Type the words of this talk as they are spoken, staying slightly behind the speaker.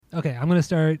Okay, I'm going to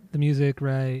start the music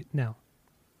right now.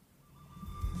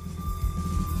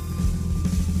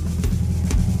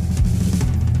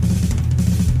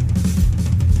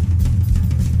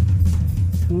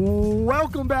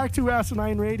 Welcome back to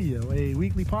Asinine Radio, a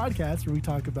weekly podcast where we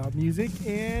talk about music,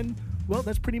 and, well,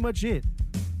 that's pretty much it.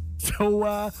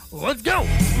 So, let's go!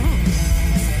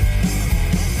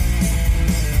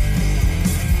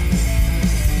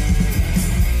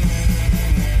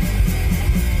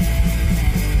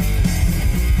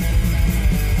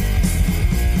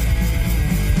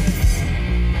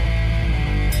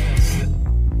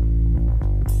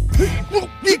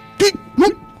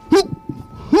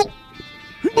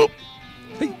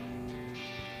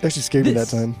 Actually scared me that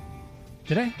time.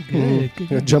 Did I? Good.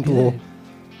 I jumped a little.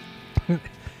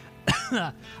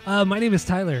 My name is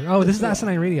Tyler. Oh, this is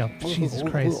Asinine Radio. Jesus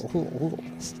Christ.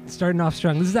 Starting off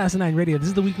strong. This is Asinine Radio. This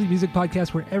is the weekly music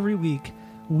podcast where every week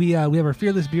we have our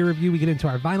Fearless Beer Review. We get into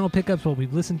our vinyl pickups, what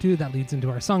we've listened to. That leads into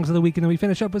our songs of the week. And then we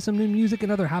finish up with some new music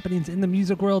and other happenings in the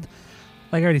music world.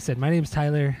 Like I already said, my name's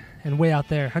Tyler. And way out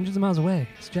there, hundreds of miles away,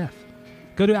 it's Jeff.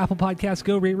 Go to Apple Podcasts,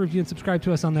 go rate, review, and subscribe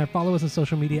to us on there. Follow us on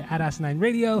social media at Asinine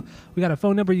Radio. We got a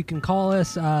phone number. You can call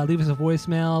us, leave us a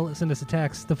voicemail, send us a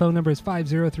text. The phone number is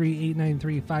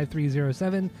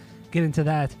 503-893-5307. Get into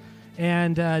that.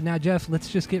 And now, Jeff, let's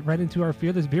just get right into our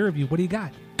Fearless Beer Review. What do you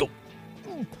got? Go.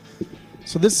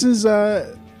 So this is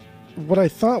what I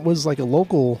thought was like a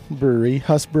local brewery,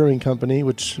 Huss Brewing Company,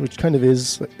 which kind of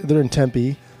is. They're in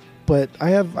Tempe. But I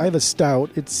have a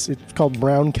stout. It's called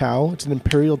Brown Cow. It's an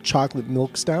imperial chocolate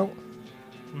milk stout.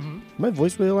 Mm-hmm. My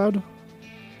voice really loud?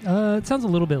 It sounds a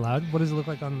little bit loud. What does it look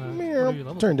like on the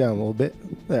turn down a little bit.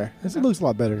 There. Okay. It looks a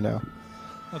lot better now.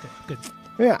 Okay, good.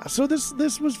 Yeah, so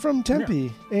this was from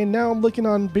Tempe. Yeah. And now I'm looking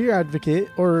on Beer Advocate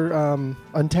or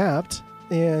Untapped,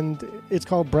 and it's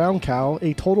called Brown Cow,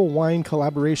 a Total Wine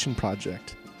collaboration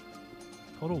project.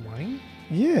 Total Wine?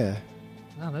 Yeah.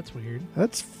 Oh, that's weird.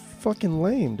 That's fucking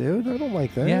lame, dude. I don't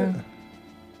like that. Yeah,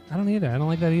 I don't either. I don't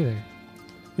like that either.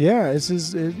 Yeah, this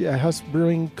is a Huss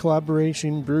Brewing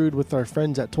collaboration brewed with our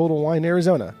friends at Total Wine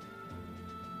Arizona.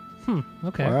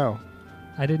 Okay. Wow.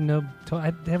 I didn't know.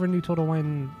 I never knew Total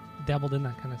Wine dabbled in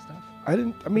that kind of stuff. I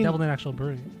mean, dabbled in actual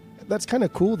brewing. That's kind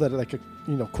of cool that like a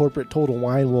corporate Total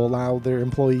Wine will allow their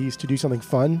employees to do something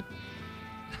fun.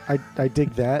 I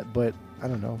dig that, but I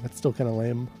don't know. It's still kind of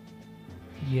lame.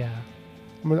 Yeah.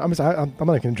 I'm not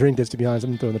going to drink this, to be honest.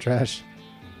 I'm going to throw it in the trash.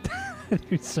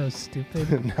 You're so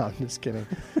stupid. No, I'm just kidding.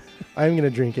 I'm going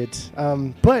to drink it.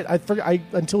 But I forgot.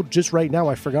 Until just right now,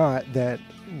 I forgot that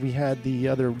we had the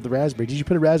raspberry. Did you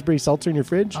put a raspberry seltzer in your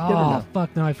fridge? Oh,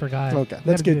 fuck no, I forgot. Okay,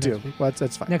 that's good too. Well,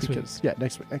 that's fine. Next week. Yeah,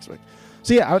 next week.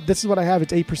 So yeah, this is what I have.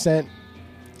 It's 8%.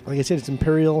 Like I said, it's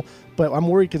imperial, but I'm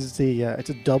worried because it's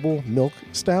a double milk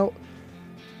stout.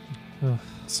 Ugh.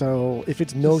 So if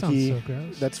it's milky, so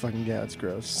gross. that's fucking, yeah, it's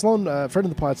gross. Sloan, friend of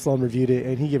the pod, Sloan reviewed it,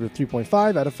 and he gave it a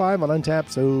 3.5 out of 5 on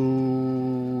Untapped. So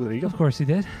there you go. Of course he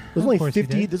did. There's only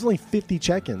 50. There's only 50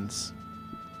 check-ins.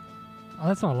 Oh,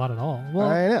 that's not a lot at all. Well,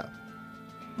 I know.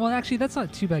 Well, actually, that's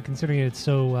not too bad considering it's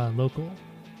so local.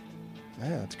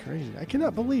 Yeah, that's crazy. I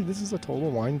cannot believe this is a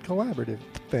Total Wine collaborative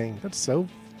thing. That's so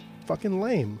fucking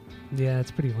lame. Yeah,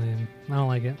 it's pretty lame. I don't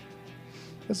like it.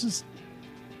 That's just,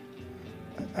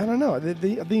 I don't know.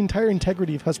 The entire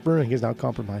integrity of Huss Brewing is now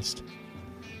compromised.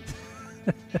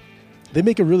 They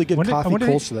make a really good coffee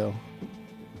coleslaw, though.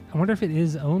 I wonder if it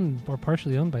is owned or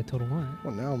partially owned by Total Wine.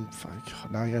 Well, now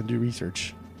I got to do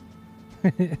research.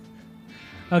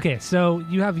 Okay, so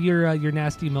you have your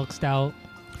nasty milk stout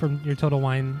from your Total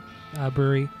Wine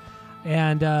brewery,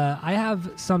 and I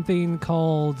have something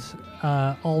called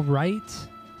All Right.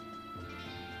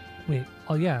 Wait,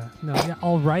 All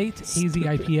Right Hazy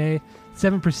IPA,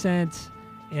 7%,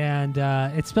 and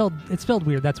it's spelled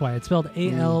weird. That's why it's spelled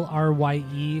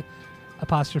ALRYE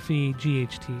apostrophe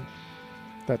GHT.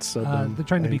 That's so dumb. They're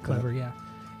trying to be clever. Yeah,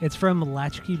 it's from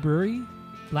Latchkey Brewing.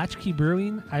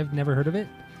 I've never heard of it.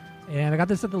 And I got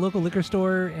this at the local liquor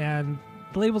store, and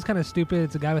the label's kind of stupid.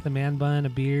 It's a guy with a man bun, a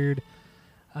beard,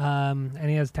 and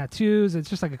he has tattoos. It's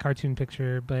just like a cartoon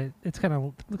picture, but looks kind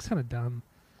of dumb.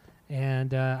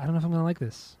 And I don't know if I'm going to like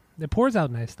this. It pours out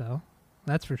nice, though.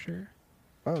 That's for sure.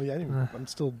 Oh, yeah. I'm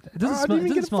still... It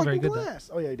doesn't smell very good, glass.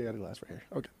 Oh, yeah, you got a glass right here.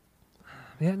 Okay.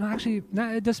 Yeah, no, actually,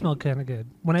 it does smell kind of good.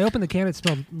 When I opened the can, it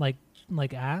smelled like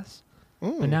ass.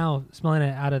 But now, smelling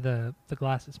it out of the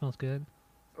glass, it smells good.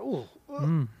 Oh.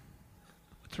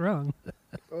 What's wrong?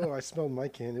 Oh, I smelled my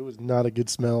can. It was not a good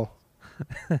smell.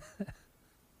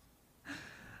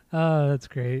 Oh, that's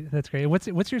great. That's great.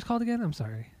 What's yours called again? I'm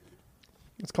sorry.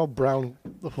 It's called Brown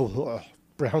Cow.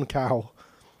 Brown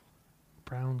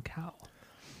Cow.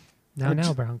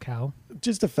 Now, brown cow.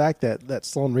 Just the fact that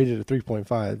Sloan rated it a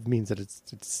 3.5 means that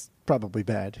it's probably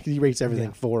bad. He rates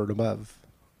everything 4 and above.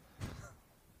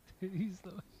 He's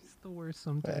the worst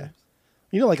sometimes. Yeah.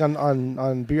 You know, like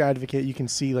on Beer Advocate, you can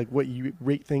see like what you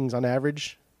rate things on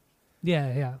average.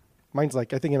 Yeah. Mine's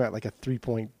like, I think I'm at like a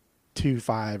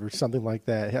 3.25 or something like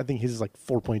that. I think his is like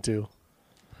 4.2. Of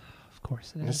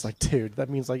course it is. And it's like, dude, that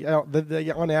means like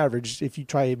on average, if you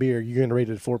try a beer, you're going to rate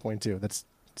it at 4.2. That's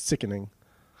sickening.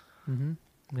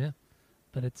 Mm-hmm. Yeah.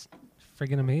 But it's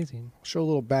friggin' amazing. Show a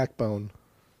little backbone.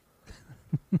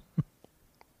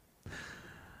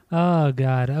 Oh,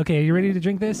 God. Okay, are you ready to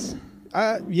drink this?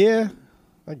 Yeah,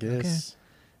 I guess. Okay.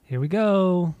 Here we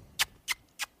go.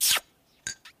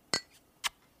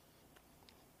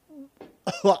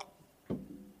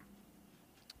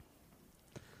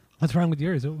 What's wrong with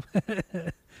yours?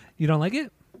 You don't like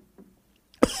it?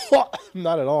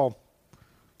 Not at all.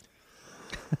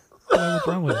 What's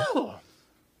wrong with it?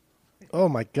 Oh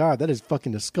my God, that is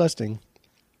fucking disgusting.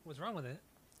 What's wrong with it?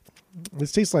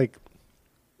 This tastes like,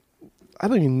 I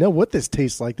don't even know what this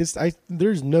tastes like.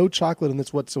 There's no chocolate in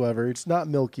this whatsoever. It's not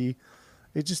milky.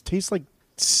 It just tastes like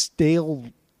a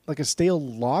stale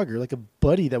lager, like a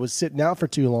buddy that was sitting out for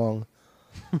too long.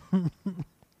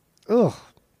 Ugh.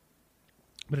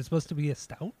 But it's supposed to be a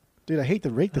stout? Dude, I hate to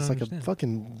rate this like a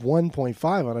fucking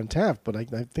 1.5 on Untapped, but I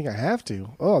think I have to.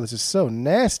 Oh, this is so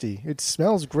nasty. It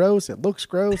smells gross. It looks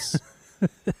gross.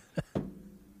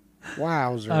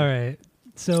 Wowzer. All right.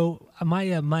 So my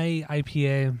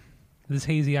IPA, this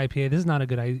hazy IPA, this is not a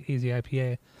good hazy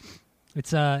IPA.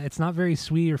 It's not very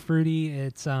sweet or fruity.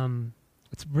 It's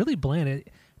really bland. It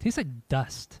tastes like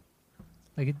dust.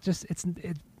 Like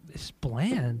it's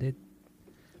bland.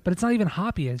 But it's not even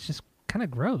hoppy. It's just kind of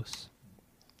gross.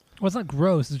 Well, it's not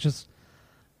gross. It's just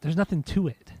there's nothing to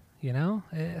it. You know.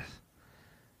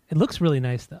 It looks really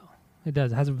nice though. It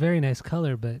does. It has a very nice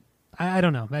color, but I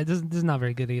don't know. This is not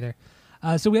very good either.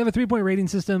 So we have a 3-point rating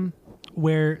system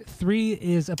where 3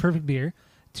 is a perfect beer,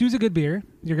 2 is a good beer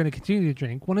you're going to continue to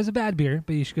drink, 1 is a bad beer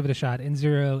but you should give it a shot, and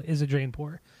 0 is a drain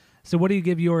pour. So what do you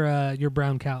give your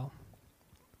brown cow?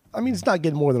 I mean, it's not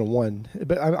getting more than a 1,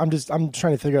 but I'm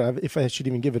trying to figure out if I should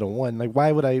even give it a 1. Like,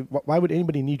 why would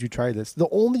anybody need to try this? The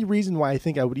only reason why I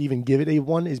think I would even give it a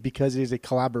 1 is because it is a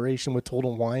collaboration with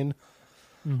Total Wine,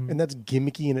 and that's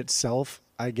gimmicky in itself,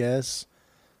 I guess.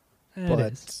 It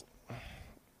is.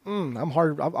 I'm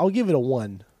hard. I'll give it a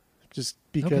 1, just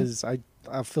because I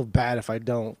feel bad if I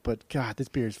don't. But God, this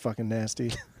beer is fucking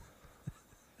nasty.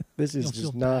 This is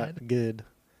just not good.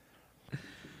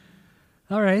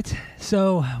 All right.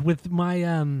 So with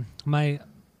my my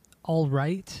all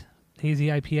right hazy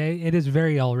IPA, it is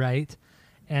very all right,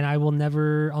 and I'll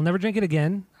never drink it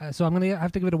again. So I'm gonna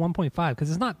have to give it a 1.5 because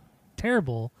it's not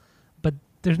terrible, but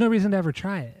there's no reason to ever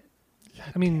try it.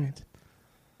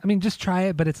 I mean, just try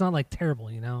it, but it's not like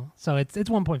terrible, you know. So it's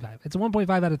 1.5. It's a 1.5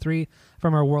 out of 3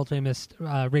 from our world famous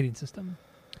rating system.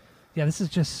 Yeah, this is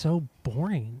just so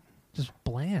boring, just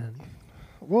bland.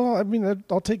 Well, I mean,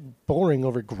 I'll take boring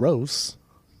over gross.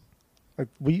 Like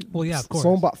yeah, of course.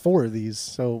 Someone bought 4 of these,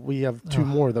 so we have 2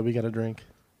 more that we got to drink.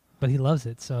 But he loves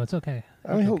it, so it's okay.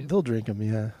 I mean, he'll drink them,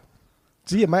 yeah.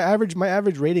 So yeah, my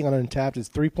average rating on Untapped is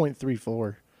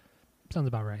 3.34. Sounds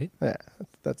about right. Yeah,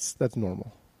 that's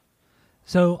normal.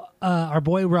 So our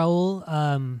boy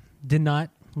Raul did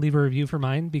not leave a review for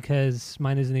mine because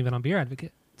mine isn't even on Beer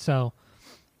Advocate. So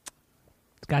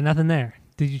it's got nothing there.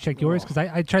 Did you check yours? Because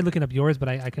I tried looking up yours, but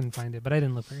I couldn't find it. But I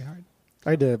didn't look very hard.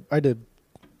 I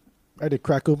had to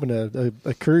crack open a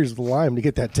Coors Lime to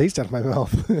get that taste out of my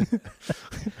mouth.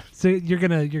 So you're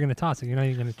gonna toss it. You're not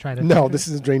even gonna try to. No, this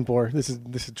is a drain pour. This is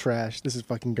trash. This is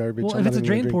fucking garbage. Well, if it's a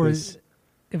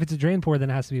drain pour,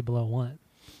 then it has to be below 1.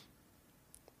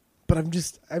 But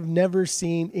I've never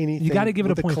seen anything. You got to give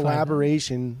it a 0.5.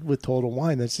 Collaboration with Total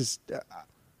Wine. That's just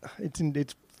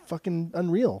it's fucking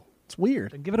unreal. It's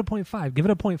weird. Then give it a 0.5. Give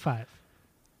it a 0.5.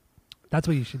 That's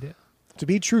what you should do. To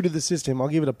be true to the system, I'll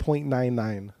give it a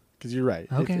 0.99 because you're right.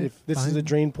 Okay, if this is a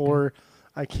drain pour,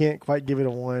 I can't quite give it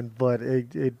a 1. But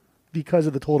it because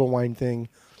of the Total Wine thing,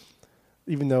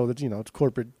 even though that it's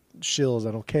corporate shills,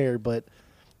 I don't care. But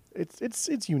it's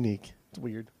unique. It's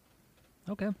weird.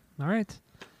 Okay. All right.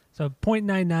 So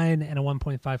 0.99 and a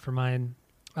 1.5 for mine.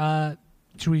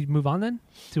 Should we move on then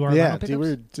to our final pickups? Dude,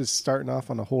 we're just starting off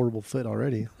on a horrible foot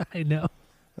already. I know.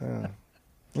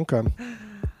 Okay.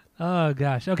 Oh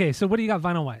gosh. Okay. So what do you got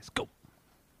vinyl wise? Go.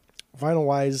 Vinyl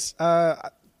wise,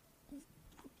 kind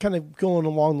of going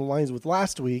along the lines with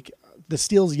last week, the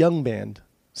Stills Young Band,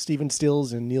 Stephen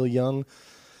Stills and Neil Young.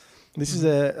 This is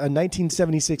a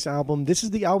 1976 album. This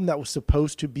is the album that was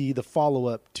supposed to be the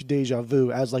follow-up to Deja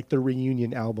Vu as like the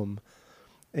reunion album.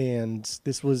 And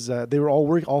this was they were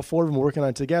all four of them working on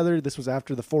it together. This was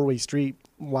after the Four Way Street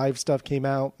live stuff came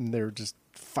out, and they were just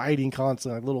fighting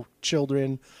constantly like little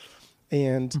children.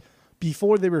 And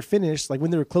before they were finished, like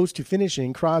when they were close to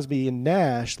finishing, Crosby and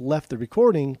Nash left the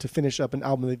recording to finish up an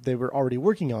album that they were already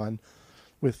working on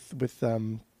with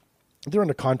they're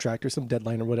under contract or some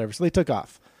deadline or whatever. So they took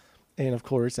off. And of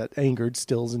course, that angered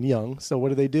Stills and Young. So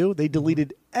what do? They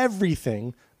deleted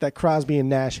everything that Crosby and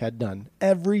Nash had done.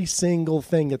 Every single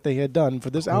thing that they had done for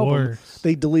this album,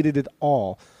 they deleted it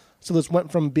all. So this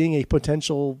went from being a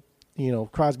potential,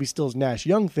 Crosby, Stills, Nash,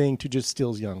 Young thing to just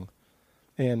Stills, Young.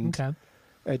 And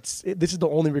this is the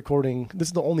only recording. This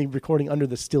is the only recording under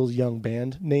the Stills, Young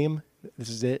band name. This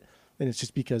is it. And it's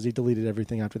just because they deleted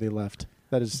everything after they left.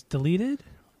 That is deleted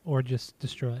or just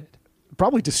destroyed?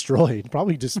 Probably destroyed.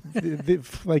 Probably just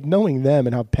like knowing them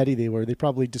and how petty they were, they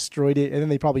probably destroyed it, and then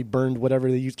they probably burned whatever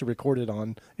they used to record it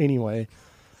on anyway,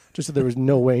 just so there was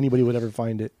no way anybody would ever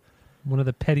find it. One of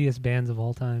the pettiest bands of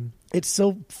all time. It's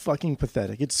so fucking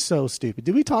pathetic. It's so stupid.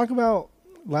 Did we talk about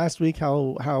last week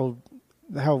how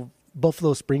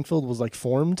Buffalo Springfield was like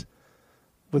formed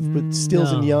with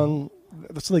Stills and Young?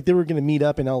 So like they were going to meet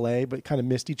up in L.A. but kind of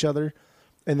missed each other,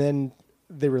 and then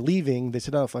they were leaving. They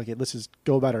said, "Oh, fuck it, let's just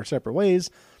go about our separate ways."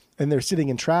 And they're sitting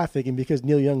in traffic, and because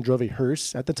Neil Young drove a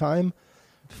hearse at the time,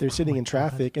 they're sitting in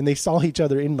traffic, and they saw each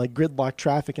other in like gridlock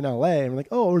traffic in L.A. And we're like,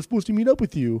 "Oh, we're supposed to meet up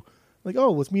with you." Like,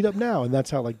 "Oh, let's meet up now." And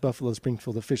that's how like Buffalo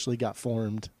Springfield officially got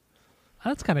formed.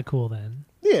 That's kind of cool then.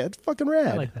 Yeah, it's fucking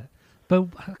rad. I like that. But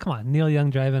come on, Neil Young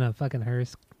driving a fucking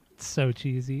hearse, it's so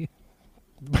cheesy.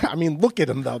 I mean, look at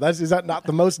him though. Is that not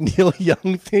the most Neil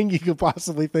Young thing you could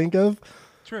possibly think of?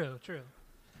 True.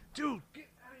 Dude, get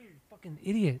out of here, you fucking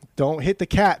idiot. Don't hit the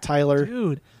cat, Tyler.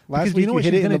 Dude. Last week you know what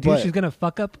hit she's it in gonna the do? butt. She's gonna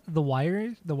fuck up the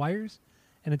wires,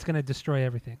 and it's gonna destroy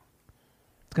everything.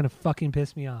 It's gonna fucking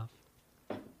piss me off.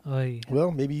 Oy.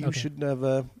 Well, maybe you shouldn't have,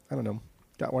 I don't know,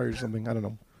 got wires or something. I don't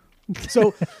know.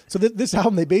 So this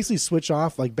album, they basically switch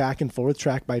off like back and forth,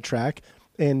 track by track.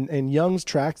 And Young's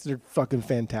tracks are fucking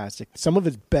fantastic. Some of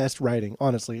his best writing,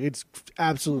 honestly. It's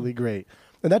absolutely great.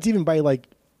 And that's even by like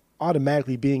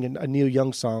automatically being a Neil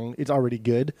Young song, it's already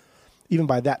good. Even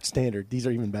by that standard, these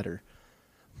are even better.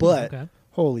 But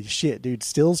holy shit, dude,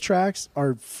 Stills tracks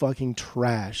are fucking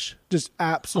trash. Just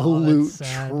absolute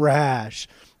trash.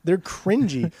 They're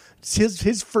cringy.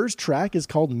 His first track is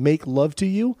called Make Love to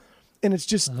You, and it's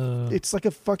just it's like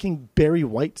a fucking Barry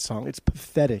White song. It's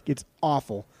pathetic. It's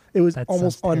awful. It was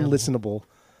almost unlistenable.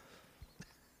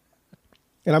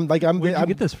 And where'd you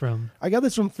get this from? I got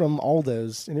this from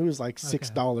Aldo's, and it was like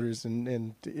 $6,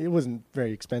 and it wasn't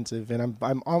very expensive. And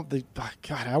I'm on the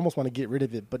God, I almost want to get rid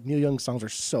of it, but Neil Young songs are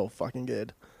so fucking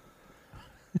good.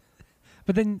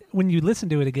 But then when you listen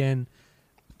to it again,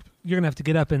 you're gonna have to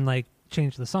get up and like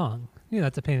change the song.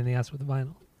 That's a pain in the ass with the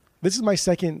vinyl. This is my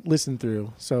second listen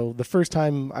through. So the first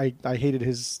time I hated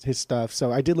his stuff,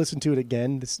 so I did listen to it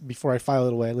again. Before I file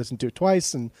it away, I listened to it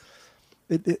twice, and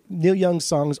Neil Young's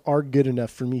songs are good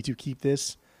enough for me to keep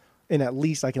this, and at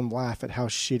least I can laugh at how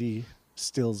shitty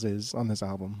Stills is on this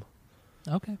album.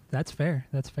 Okay, that's fair.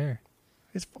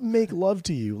 It's Make Love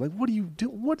to You. Like, what do you do?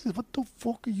 What the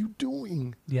fuck are you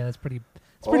doing? Yeah, it's pretty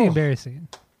embarrassing.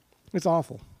 It's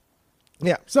awful.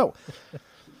 Yeah. So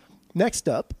next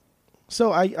up,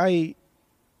 so I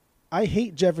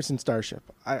hate Jefferson Starship.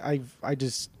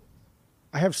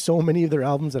 I have so many of their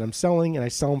albums that I'm selling, and I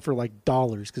sell them for like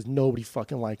dollars because nobody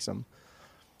fucking likes them.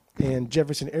 And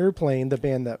Jefferson Airplane, the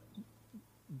band that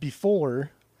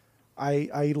before,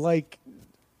 I like,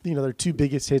 their two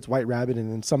biggest hits, White Rabbit and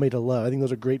then Somebody to Love. I think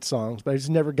those are great songs, but I just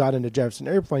never got into Jefferson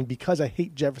Airplane because I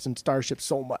hate Jefferson Starship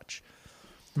so much.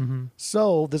 Mm-hmm.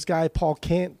 So this guy Paul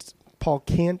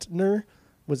Kantner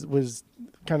was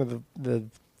kind of the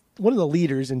one of the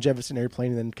leaders in Jefferson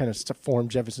Airplane, and then kind of formed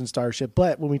Jefferson Starship.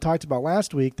 But when we talked about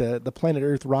last week, the Planet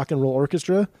Earth Rock and Roll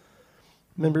Orchestra,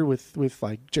 remember with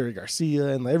like Jerry Garcia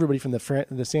and everybody from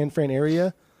the San Fran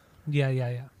area?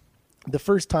 Yeah. The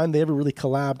first time they ever really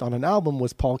collabed on an album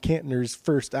was Paul Kantner's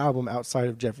first album outside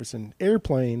of Jefferson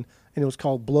Airplane, and it was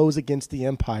called Blows Against the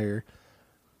Empire.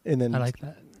 And then I like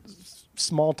that.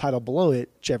 Small title below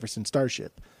it, Jefferson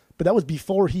Starship. But that was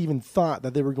before he even thought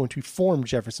that they were going to form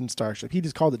Jefferson Starship. He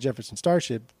just called it Jefferson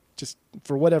Starship just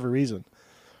for whatever reason.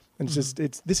 And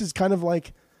this is kind of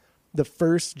like the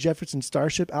first Jefferson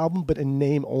Starship album, but in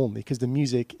name only, because the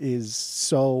music is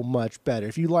so much better.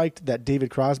 If you liked that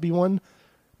David Crosby one,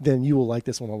 then you will like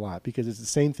this one a lot, because it's the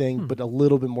same thing, but a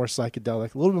little bit more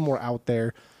psychedelic, a little bit more out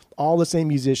there. all the same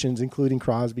musicians, including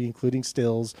Crosby, including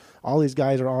Stills. All these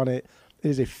guys are on it. It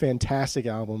is a fantastic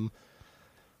album.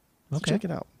 So Okay. check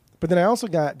it out. But then I also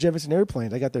got Jefferson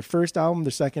Airplane. I got their first album,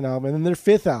 their second album, and then their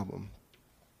fifth album.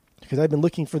 Because I've been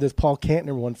looking for this Paul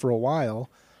Kantner one for a while,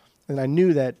 and I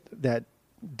knew that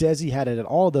Desi had it at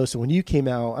all those. So when you came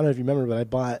out, I don't know if you remember, but I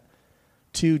bought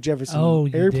 2 Jefferson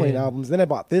Airplane did. albums. Then I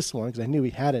bought this one because I knew he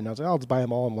had it, and I was like, I'll just buy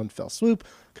them all in one fell swoop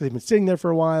because they've been sitting there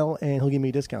for a while, and he'll give me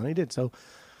a discount. And he did. So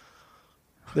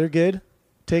they're good.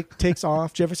 Takes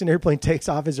off. Jefferson Airplane Takes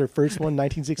Off is their first one,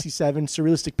 1967.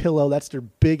 Surrealistic Pillow, that's their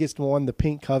biggest one, the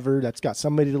pink cover. That's got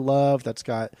Somebody to Love. That's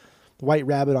got White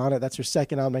Rabbit on it. That's their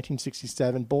second album,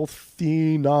 1967. Both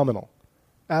phenomenal.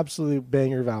 Absolute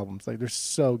banger of albums. Like, they're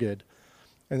so good.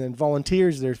 And then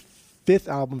Volunteers, their fifth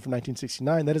album from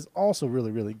 1969. That is also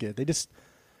really, really good.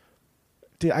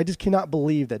 I just cannot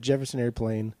believe that Jefferson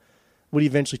Airplane would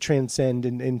eventually transcend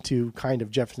into kind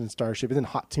of Jefferson Starship and then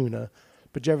Hot Tuna.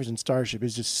 But Jefferson Starship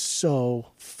is just so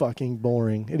fucking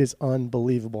boring. It is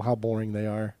unbelievable how boring they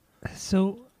are.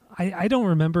 So I don't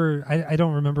remember. I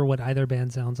don't remember what either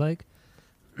band sounds like.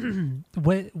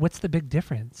 What's the big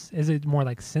difference? Is it more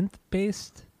like synth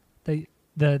based?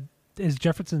 Is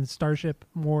Jefferson Starship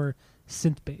more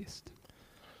synth based?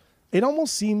 It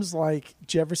almost seems like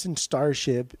Jefferson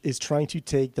Starship is trying to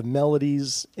take the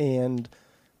melodies and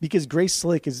because Grace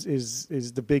Slick is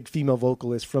the big female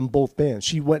vocalist from both bands.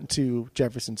 She went to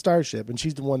Jefferson Starship, and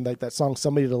she's the one that song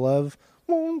 "Somebody to Love."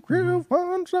 Won't you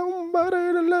find somebody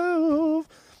to love?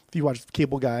 If you watch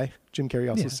Cable Guy, Jim Carrey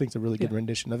also sings a really good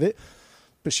rendition of it.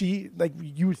 But she, like,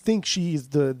 you would think she's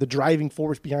the driving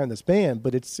force behind this band,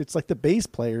 but it's like the bass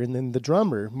player and then the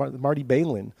drummer, Marty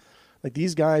Balin. Like,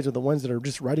 these guys are the ones that are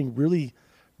just writing really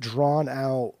drawn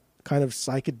out kind of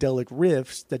psychedelic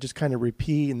riffs that just kind of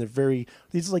repeat, and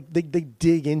they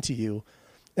dig into you.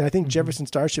 And I think Jefferson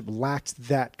Starship lacked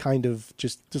that kind of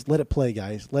just let it play,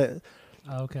 guys. Play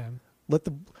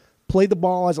the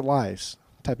ball as it lies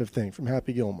type of thing from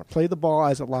Happy Gilmore. Play the ball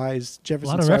as it lies. Jefferson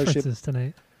A lot of Starship. references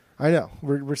tonight. I know.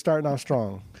 We're starting off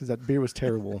strong because that beer was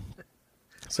terrible.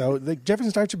 So the Jefferson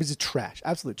Starship is trash,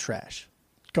 absolute trash,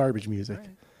 garbage music. All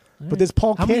right. But this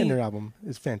Paul How many- Kantner album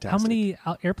is fantastic. How many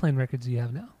Airplane records do you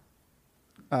have now?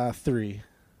 3.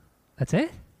 That's it?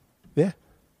 Yeah.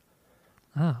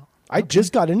 Oh. I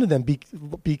just got into them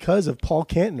because of Paul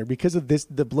Kantner, because of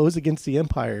the Blows Against the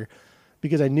Empire,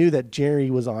 because I knew that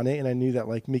Jerry was on it, and I knew that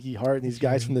like Mickey Hart and these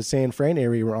guys from the San Fran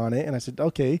area were on it, and I said,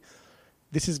 okay,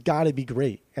 this has got to be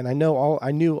great. And I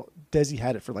knew Desi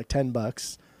had it for like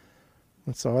 $10,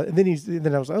 and so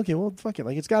then I was like, okay, well, fuck it,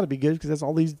 like it's got to be good because there's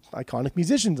all these iconic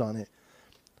musicians on it.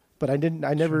 But I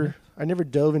never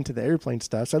dove into the Airplane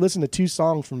stuff. So I listened to 2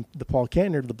 songs from the Paul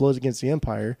Kantner, The Blows Against the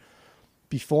Empire,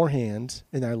 beforehand,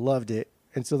 and I loved it.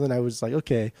 And so then I was like,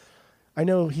 okay, I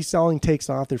know he's selling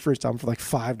Takes Off, their first album, for like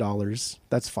 $5.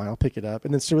 That's fine, I'll pick it up.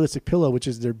 And then Surrealistic Pillow, which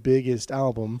is their biggest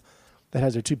album that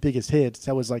has their 2 biggest hits,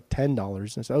 that was like $10. And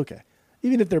I said, okay,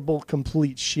 even if they're both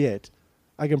complete shit,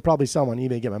 I can probably sell them on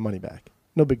eBay and get my money back.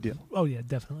 No big deal. Oh yeah,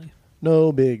 definitely.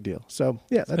 No big deal. So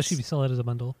yeah, Especially if you sell it as a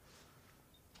bundle.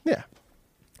 Yeah.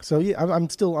 So yeah, I'm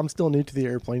still new to the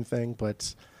Airplane thing,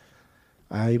 but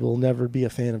I will never be a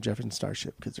fan of Jefferson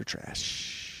Starship because they're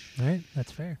trash. All right,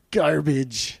 that's fair.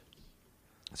 Garbage.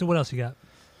 So what else you got?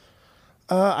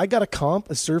 I got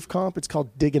a surf comp. It's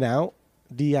called Diggin' Out.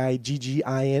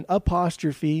 DIGGIN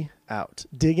apostrophe out.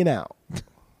 Diggin' Out.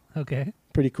 Okay.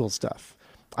 Pretty cool stuff.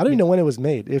 I don't even know when it was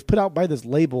made. It was put out by this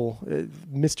label,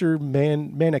 Mr.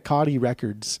 Manicotti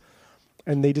Records,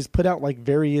 and they just put out like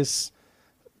various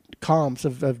comps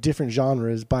of different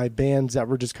genres by bands that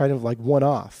were just kind of like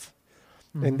one-off.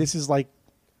 And this is like,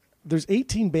 there's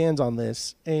 18 bands on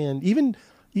this, and even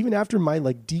after my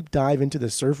like deep dive into the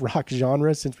surf rock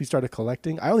genre since we started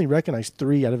collecting, I only recognize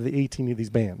 3 out of the 18 of these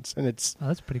bands, and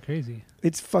That's pretty crazy.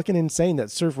 it's fucking insane that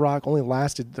surf rock only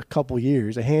lasted a couple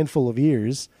years, a handful of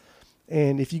years.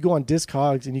 And if you go on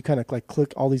Discogs and you kind of like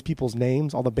click all these people's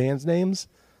names, all the bands' names,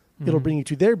 it'll bring you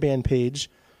to their band page.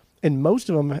 And most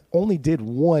of them only did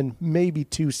 1, maybe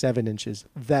 2 7-inches.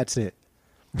 That's it.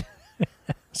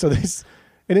 So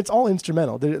and it's all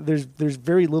instrumental. There's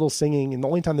very little singing, and the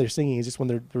only time they're singing is just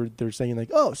when they're saying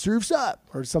like, "Oh, surf's up"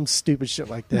 or some stupid shit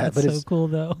like that. That's but so cool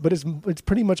though. But it's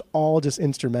pretty much all just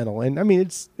instrumental. And I mean,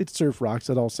 it's surf rock,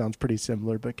 so it all sounds pretty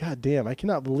similar. But goddamn, I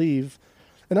cannot believe.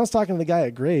 And I was talking to the guy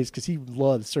at Gray's because he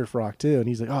loves surf rock too, and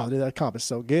he's like, "Oh, dude, that comp is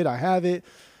so good. I have it."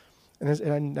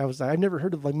 And I was like, "I've never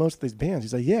heard of like most of these bands."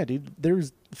 He's like, "Yeah, dude,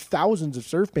 there's thousands of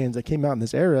surf bands that came out in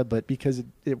this era, but because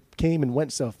it came and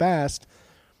went so fast,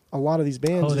 a lot of these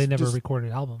bands. Oh, they never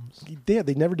recorded albums. Yeah,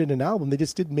 they never did an album. They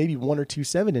just did maybe 1 or 2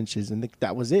 7-inches, and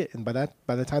that was it. And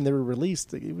by the time they were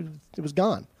released, it was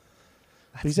gone.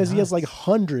 But he says nuts. he has like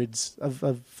hundreds of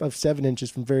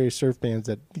 7-inches from various surf bands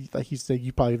that, like he said,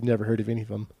 you probably have never heard of any of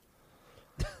them.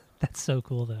 That's so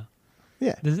cool, though.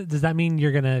 Yeah. Does that mean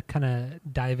you're gonna kind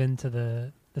of dive into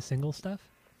the single stuff,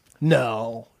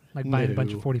 No. like buying a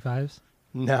bunch of 45s?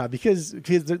 No, because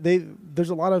there's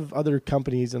a lot of other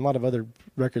companies and a lot of other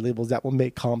record labels that will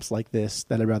make comps like this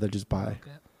that I'd rather just buy.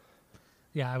 Okay.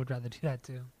 Yeah, I would rather do that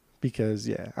too. Because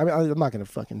I mean, I'm not gonna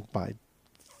fucking buy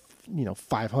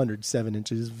 500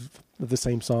 7-inches of the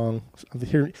same song.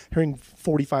 Hearing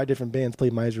 45 different bands play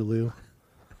Miserloo.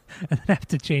 And then have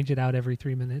to change it out every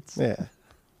 3 minutes. Yeah,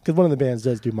 because one of the bands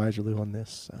does do Miserloo on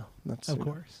this, so that's Of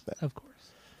course.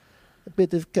 a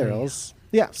bit of girls.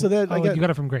 Yeah, so that you got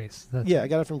it from Grace. I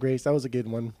got it from Grace. That was a good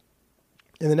one.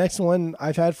 And the next one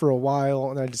I've had for a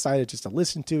while, and I decided just to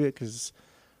listen to it because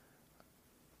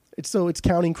it's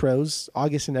Counting Crows,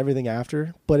 August and Everything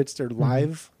After, but it's their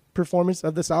live performance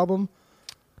of this album.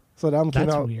 So the album came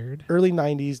out weird. Early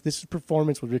 90s. This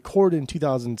performance was recorded in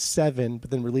 2007, but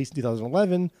then released in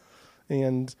 2011.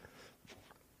 And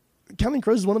Counting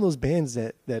Crows is one of those bands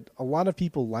that a lot of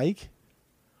people like.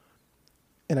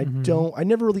 And I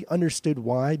never really understood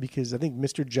why, because I think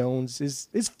Mr. Jones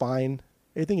is fine.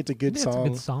 I think it's a good song. It's a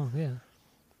good song, yeah.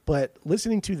 But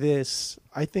listening to this,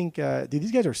 I think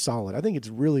these guys are solid. I think it's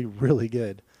really, really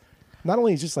good. Not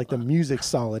only is just like the music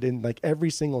solid, and like every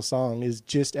single song is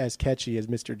just as catchy as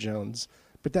Mr. Jones,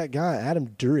 but that guy Adam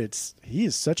Duritz, he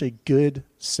is such a good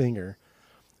singer,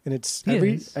 and it's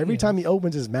every time he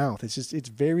opens his mouth, it's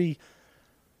very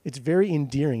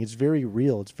endearing. It's very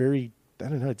real. It's very, I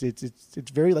don't know.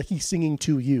 It's very like he's singing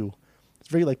to you. It's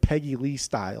very like Peggy Lee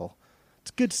style. It's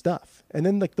good stuff. And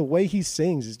then like the way he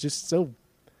sings is just so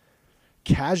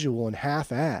casual and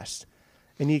half-assed.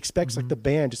 And he expects like the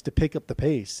band just to pick up the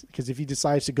pace, because if he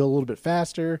decides to go a little bit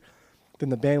faster, then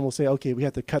the band will say, okay, we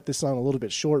have to cut this song a little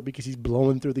bit short because he's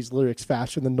blowing through these lyrics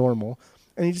faster than normal.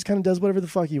 And he just kind of does whatever the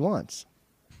fuck he wants.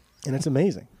 And it's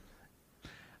amazing.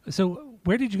 So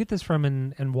where did you get this from,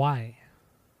 and why?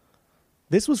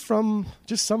 This was from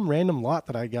just some random lot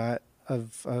that I got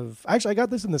of actually I got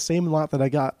this in the same lot that I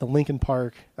got the Linkin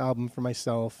Park album for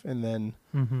myself, and then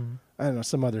I don't know,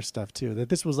 some other stuff too. That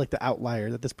this was like the outlier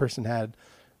that this person had,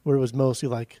 where it was mostly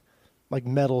like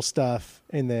metal stuff,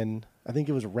 and then I think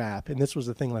it was rap, and this was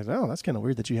the thing like, oh, that's kind of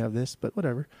weird that you have this, but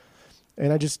whatever.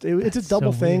 And I just it's a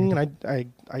double thing, and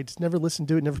I just never listened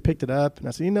to it, never picked it up, and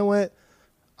I said, you know what,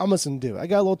 I'm listening to it. I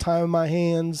got a little time in my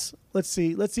hands. Let's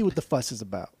see what the fuss is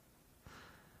about.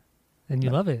 And you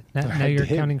love it. Now you're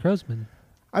Counting Crowsman.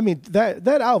 I mean, that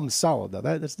album's solid, though.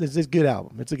 It's a good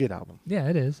album. It's a good album. Yeah,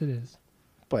 it is.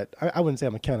 But I wouldn't say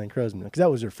I'm a Counting Crowsman, because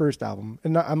that was their first album.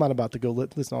 And I'm not about to go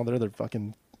listen to all their other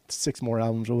fucking 6 more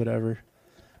albums or whatever.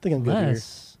 I think I'm good here.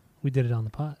 We did it on the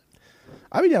pod.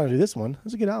 I'd be down to do this one.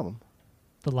 It's a good album.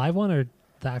 The live one or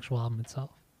the actual album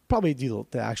itself? Probably do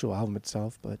the actual album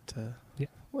itself, but yeah,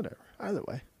 whatever. Either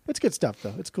way. It's good stuff,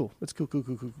 though. It's cool. It's cool.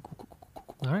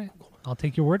 All right. I'll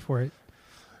take your word for it.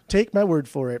 Take my word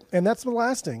for it. And that's the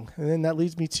last thing. And then that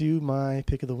leads me to my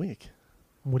pick of the week.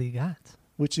 What do you got?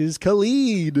 Which is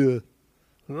Khalid.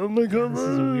 Oh my God. This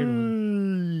is a weird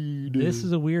one. This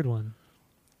is a weird one.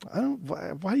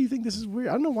 Why do you think this is weird?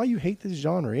 I don't know why you hate this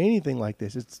genre or anything like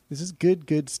this. This is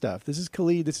good stuff. This is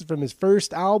Khalid. This is from his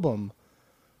first album,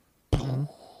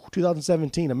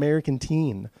 2017, American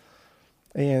Teen.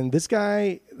 And this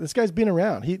guy's been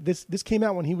around. This came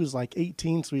out when he was like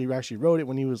 18, so he actually wrote it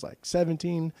when he was like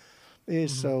 17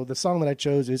 ish. So the song that I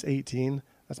chose is 18.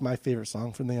 That's my favorite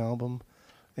song from the album.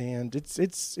 And it's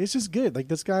just good. Like,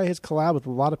 this guy has collabed with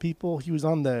a lot of people. He was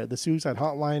on the Suicide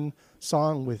Hotline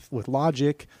song with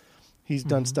Logic. He's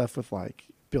done stuff with like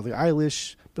Billie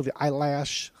Eilish,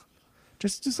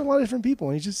 just a lot of different people.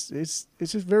 And it's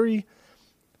just very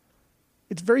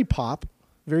pop,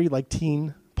 very like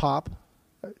teen pop.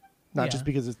 Not just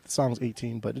because the song's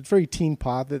 18, but it's very teen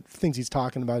pop. The things he's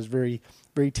talking about is very,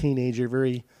 very teenager,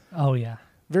 very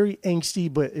very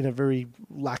angsty, but in a very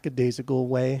lackadaisical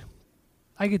way.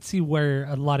 I could see where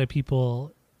a lot of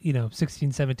people,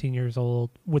 16, 17 years old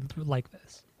would like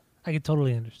this. I could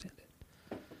totally understand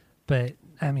it. But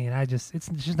I mean, it's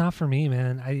just not for me,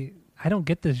 man. I don't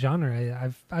get this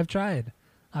genre. I've tried.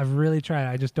 I've really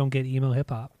tried. I just don't get emo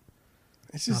hip hop.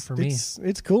 It's just not for me.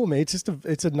 It's cool, man.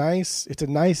 It's a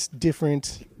nice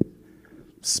different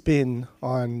spin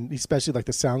on especially like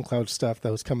the SoundCloud stuff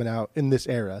that was coming out in this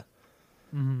era.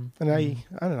 And I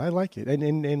don't know, I like it.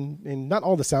 And not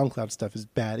all the SoundCloud stuff is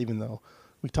bad, even though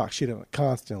we talk shit on it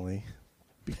constantly.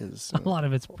 because A lot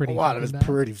of it's pretty. a lot of it's fucking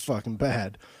bad. pretty fucking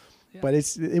bad. Yeah. But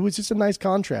it was just a nice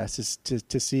contrast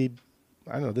to see.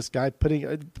 I don't know, this guy putting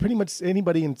pretty much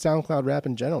anybody in SoundCloud rap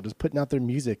in general just putting out their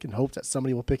music in hopes that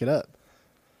somebody will pick it up.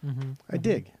 Mm-hmm. I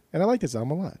dig, and I like this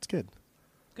album a lot. It's good.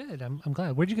 Good. I'm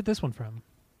glad. Where'd you get this one from?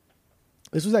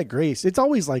 This was at Grace. It's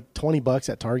always like $20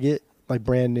 at Target, like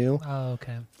brand new. Oh,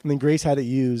 okay. And then Grace had it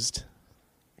used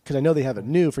because I know they have it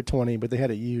new for 20, but they had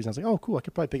it used. And I was like, oh, cool. I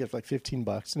could probably pick it for like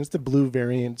 $15. And it's the blue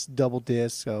variant, it's double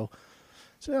disc. So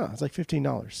yeah, it's like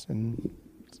 $15. And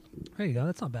There you go.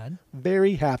 That's not bad.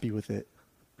 very happy with it.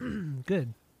 Good.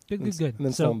 Good. And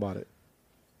then So, Sloan bought it.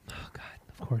 oh God,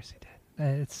 of course he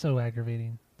did. It's so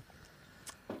aggravating.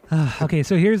 Okay,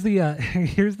 so here's the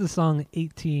here's the song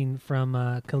 18 from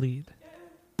Khalid.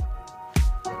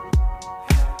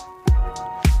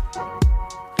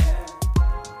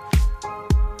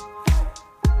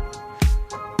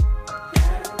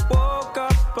 Woke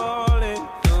up falling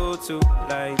through too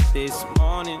late this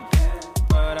morning,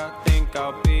 but I think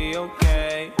I'll be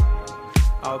okay.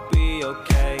 I'll be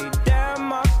okay. Damn,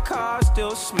 my car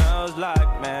still smells like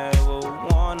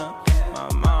marijuana. My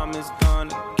mom is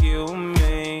gonna kill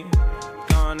me,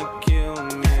 gonna kill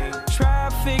me.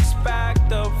 Traffic's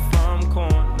backed up from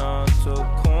corner to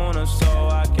corner, so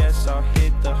I guess I'll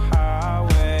hit the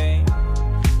highway.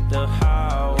 The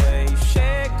highway,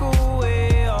 shake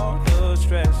away all the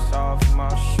stress off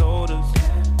my shoulders.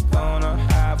 Gonna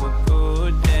have a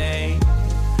good day,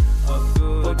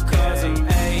 because I'm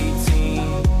 18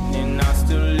 and I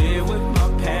still live with my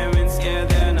parents. Yeah,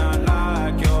 they're not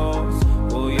like yours.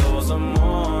 Well, yours are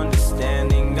more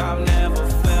understanding. I've never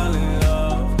fell in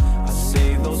love. I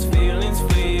save those feelings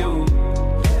for you.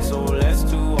 So let's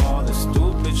do all the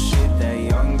stupid shit that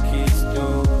young kids do.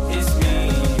 It's me.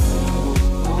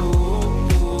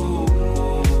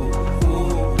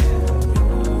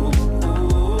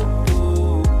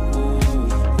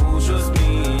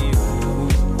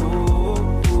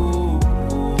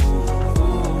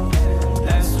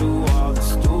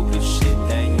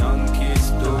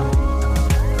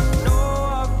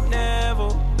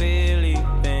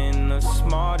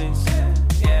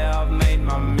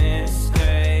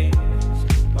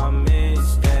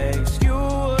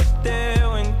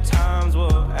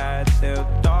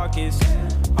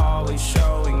 Always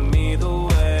showing me the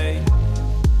way,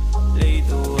 lead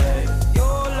the way. Your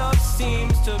love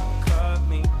seems to cut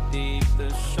me deep, the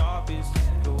sharpest.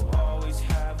 You'll always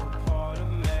have a part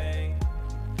of me,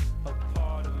 a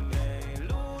part of me.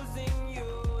 Losing you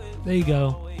is There you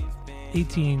go. always been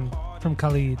 18 from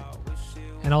Khalid,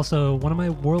 and also one of my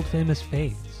world famous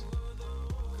faves.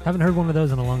 Haven't heard one of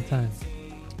those in a long time.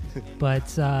 But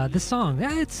this song,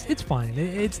 yeah, it's fine.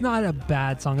 It's not a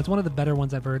bad song. It's one of the better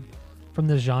ones I've heard from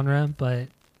the genre, but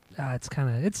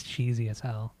it's cheesy as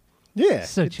hell. Yeah.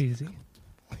 So cheesy.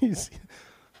 He's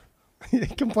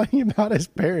complaining about his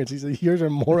parents. He said, yours are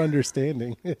more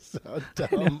understanding. It's so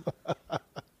dumb.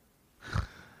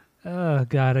 Oh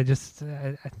God,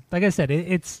 like I said,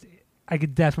 I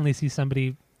could definitely see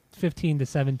somebody 15 to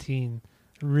 17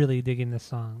 really digging this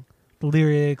song. The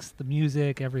lyrics, the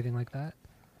music, everything like that.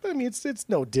 I mean, it's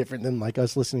no different than like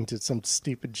us listening to some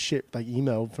stupid shit like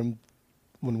emo from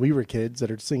when we were kids that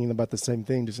are singing about the same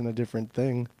thing, just in a different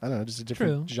thing. I don't know, just a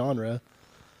different genre.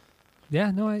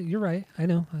 Yeah, no, you're right. I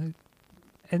know.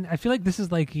 And I feel like this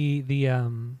is like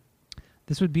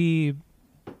this would be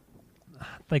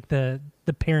like the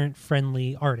parent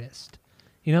friendly artist.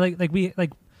 You know, like when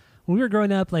we were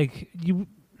growing up, like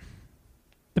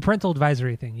the parental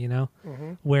advisory thing, you know,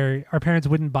 where our parents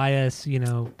wouldn't buy us, you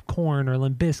know, Korn or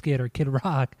Limp Bizkit or Kid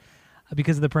Rock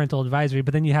because of the parental advisory.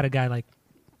 But then you had a guy like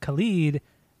Khalid,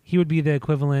 he would be the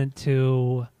equivalent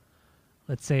to,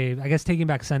 let's say, I guess Taking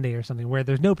Back Sunday or something, where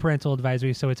there's no parental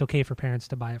advisory, so it's okay for parents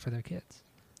to buy it for their kids.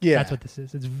 Yeah. That's what this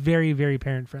is. It's very, very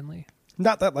parent friendly.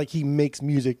 Not that like he makes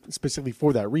music specifically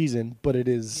for that reason, but it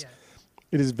is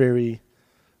very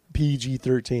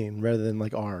PG-13 rather than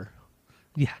like R.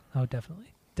 Yeah. Oh, definitely.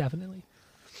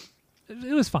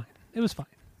 It was fine.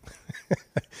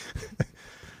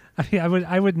 I mean,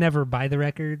 I would never buy the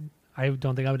record. I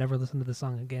don't think I would ever listen to the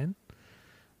song again.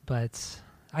 But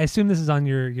I assume this is on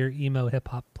your emo hip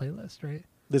hop playlist, right?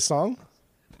 This song?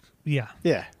 Yeah,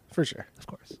 Yeah, for sure. of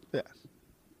course. Yeah.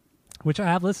 Which I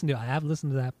have listened to. I have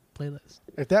listened to that playlist.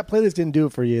 If that playlist didn't do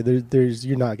it for you, there's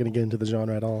you're not going to get into the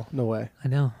genre at all. No way. I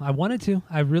know. I wanted to.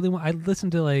 I really want. I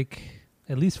listened to like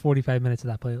at least 45 minutes of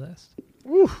that playlist.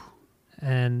 Woo.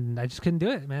 And I just couldn't do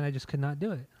it, man. I just could not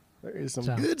do it. There is some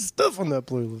So- good stuff on that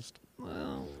playlist.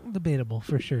 Well, debatable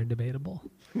for sure. Debatable.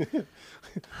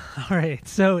 All right.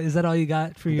 So is that all you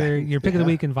got for your pick of the Yeah.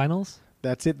 week in vinyls?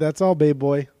 That's it. That's all, babe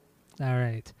boy. All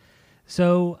right.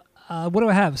 So what do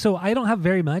I have? So I don't have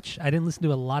very much. I didn't listen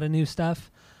to a lot of new stuff.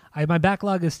 My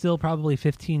backlog is still probably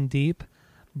 15 deep,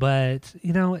 but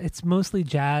it's mostly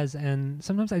jazz, and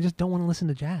sometimes I just don't want to listen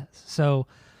to jazz. So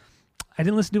I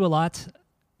didn't listen to a lot,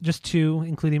 just 2,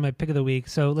 including my pick of the week.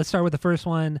 So let's start with the first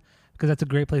one, because that's a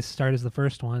great place to start, is the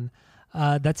first one.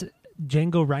 That's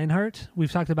Django Reinhardt.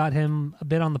 We've talked about him a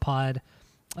bit on the pod.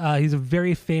 He's a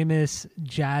very famous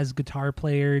jazz guitar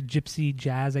player, gypsy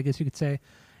jazz, I guess you could say.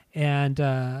 And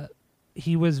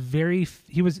he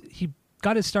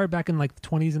got his start back in like the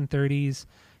 20s and 30s.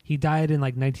 He died in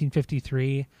like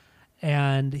 1953,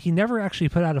 and he never actually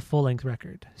put out a full-length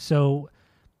record. So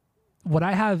what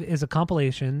I have is a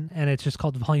compilation, and it's just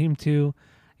called Volume 2.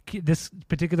 This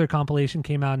particular compilation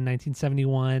came out in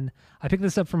 1971. I picked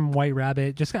this up from White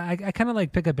Rabbit. I kind of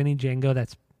like pick up any Django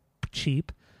that's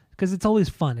cheap, because it's always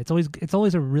fun. It's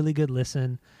always a really good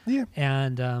listen. Yeah.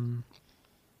 And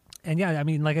yeah, I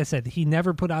mean, like I said, he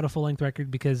never put out a full-length record,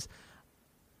 because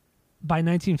by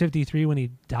 1953, when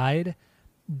he died,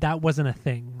 that wasn't a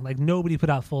thing. Like, nobody put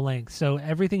out full length. So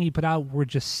everything he put out were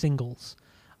just singles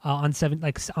on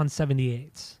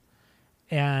 78s.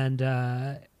 And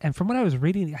from what I was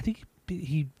reading, I think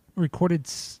he recorded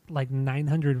like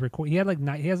 900 he has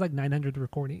like 900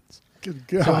 recordings. Good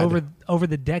God. So over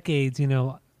the decades,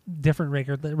 different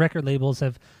record labels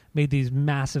have made these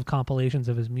massive compilations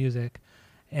of his music,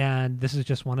 and this is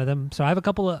just one of them. So I have a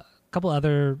couple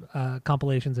other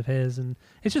compilations of his, and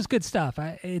it's just good stuff.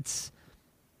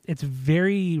 It's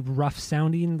very rough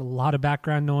sounding, a lot of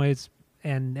background noise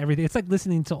and everything. It's like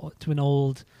listening to an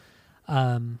old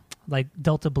like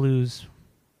Delta Blues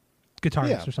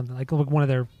guitarist or something, like one of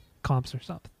their comps or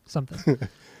something.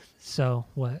 So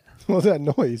what? What's that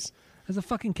noise? There's a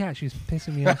fucking cat. She's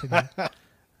pissing me off again.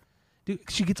 Dude,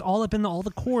 she gets all up in all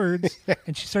the chords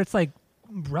and she starts like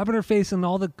rubbing her face on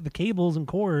all the cables and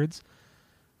chords.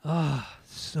 Ah,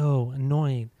 so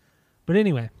annoying. But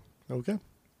anyway. Okay.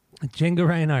 Django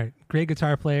Reinhardt, great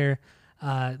guitar player.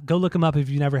 Go look him up if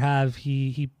you never have.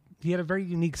 He had a very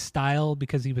unique style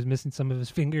because he was missing some of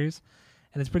his fingers,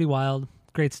 and it's pretty wild.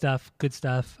 Great stuff, good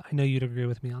stuff. I know you'd agree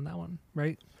with me on that one,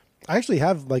 right? I actually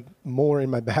have like more in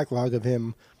my backlog of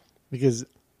him, because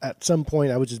at some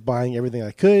point I was just buying everything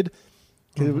I could.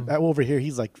 Over here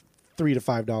he's like $3 to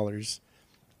 $5.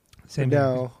 Same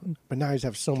But now I just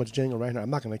have so much Django Reinhardt.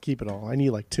 I'm not going to keep it all. I need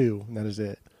like 2, and that is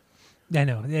it. I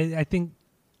know. I think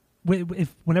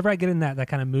whenever I get in that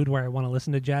kind of mood where I want to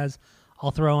listen to jazz,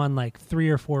 I'll throw on like 3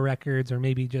 or 4 records, or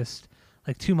maybe just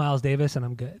like 2 Miles Davis, and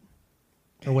I'm good,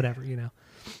 or whatever,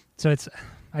 So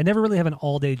I never really have an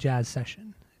all-day jazz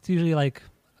session. It's usually like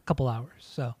a couple hours.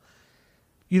 So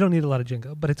you don't need a lot of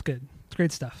Django, but it's good. It's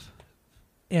great stuff.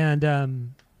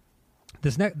 And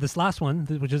this last one,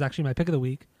 which is actually my pick of the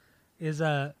week, is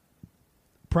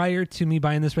prior to me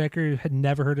buying this record, had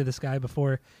never heard of this guy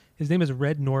before. His name is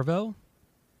Red Norvo.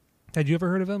 Had you ever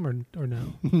heard of him or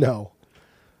no? No.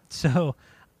 So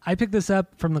I picked this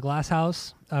up from the Glass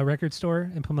House record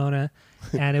store in Pomona,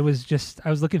 and it was just, I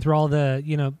was looking through all the,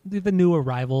 the new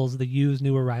arrivals, the used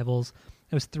new arrivals.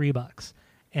 It was $3.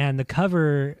 And the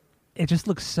cover, it just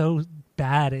looks so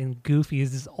bad and goofy.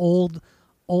 He's this old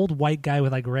white guy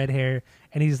with like red hair,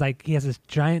 and he has this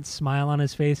giant smile on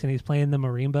his face, and he's playing the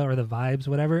marimba or the vibes,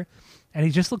 whatever. And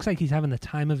he just looks like he's having the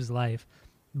time of his life,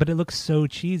 but it looks so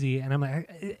cheesy. And I'm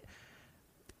like,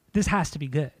 this has to be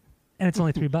good. And it's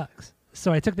only $3.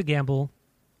 So I took the gamble,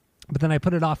 but then I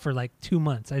put it off for like 2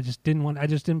 months. I just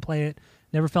didn't play it.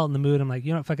 Never felt in the mood. I'm like,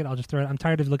 fuck it. I'll just throw it. I'm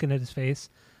tired of looking at his face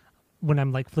when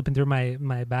I'm like flipping through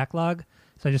my backlog.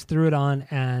 So I just threw it on,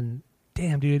 and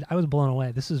damn, dude, I was blown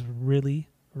away. This is really,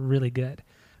 really good.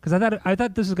 Because I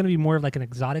thought this was going to be more of like an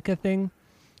Exotica thing,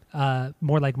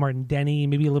 more like Martin Denny,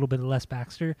 maybe a little bit less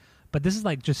Baxter. But this is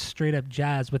like just straight up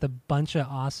jazz with a bunch of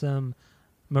awesome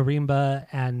marimba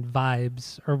and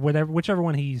vibes, or whichever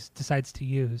one he decides to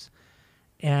use.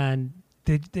 And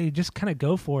they just kind of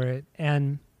go for it.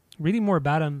 And reading more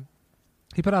about him,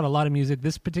 he put out a lot of music.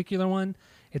 This particular one,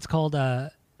 it's called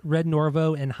Red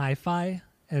Norvo and Hi-Fi,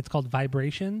 and it's called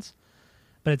Vibrations.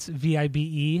 But it's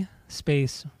VIBE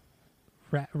space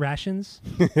rations,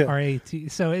 RAT.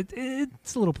 So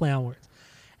it's a little play on words.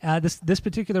 This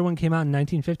particular one came out in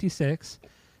 1956.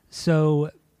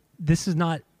 So this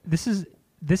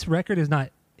record is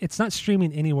not, it's not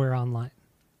streaming anywhere online.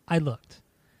 I looked.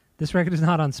 This record is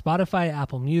not on Spotify,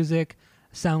 Apple Music,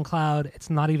 SoundCloud.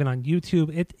 It's not even on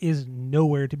YouTube. It is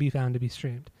nowhere to be found to be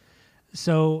streamed.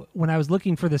 So when I was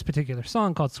looking for this particular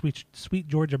song called Sweet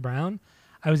Georgia Brown,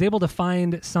 I was able to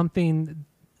find something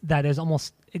that is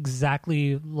almost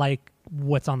exactly like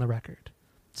what's on the record.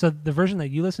 So the version that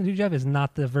you listen to, Jeff, is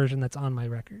not the version that's on my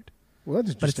record. Well,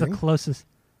 that's but it's the interesting. closest.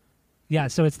 Yeah,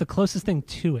 so it's the closest thing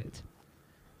to it,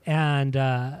 and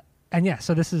yeah.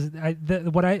 So this is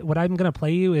what I'm gonna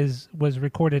play you was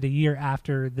recorded a year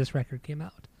after this record came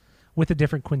out, with a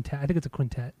different quintet. I think it's a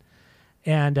quintet,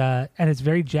 and it's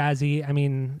very jazzy. I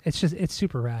mean, it's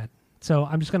super rad. So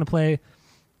I'm just gonna play.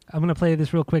 I'm gonna play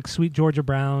this real quick. Sweet Georgia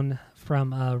Brown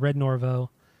from Red Norvo,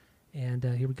 and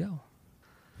here we go.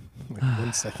 Like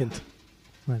 1 second.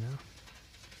 I know.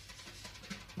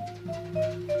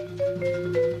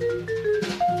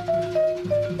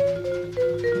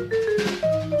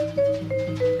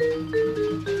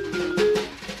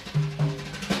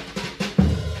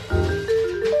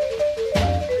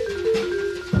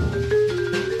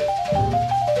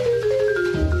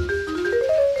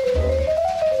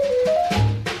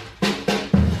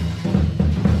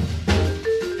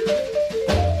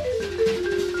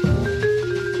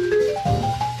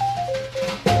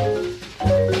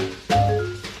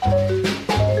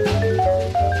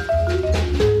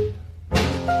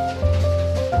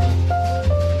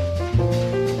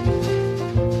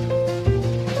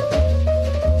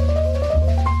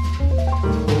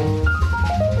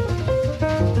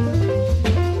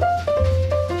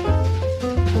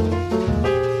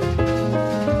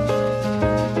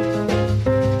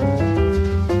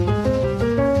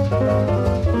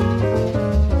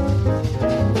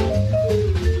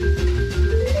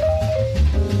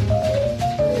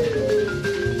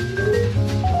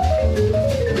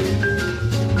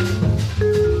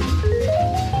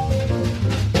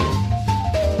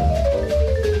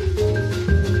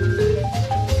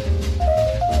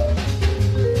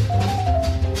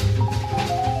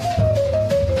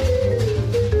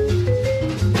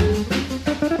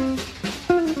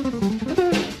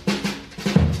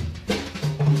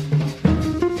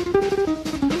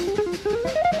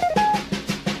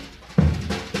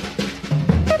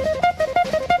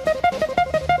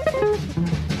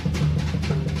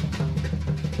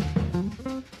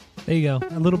 There you go.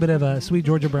 A little bit of a Sweet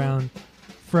Georgia Brown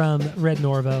from Red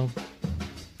Norvo.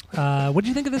 What do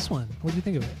you think of this one? What do you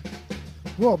think of it?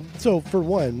 Well, so for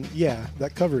one, yeah,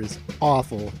 that cover is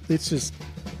awful. It's just,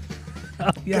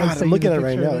 Yeah, God, I'm looking at it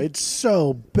right now. It's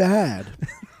so bad.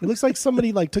 It looks like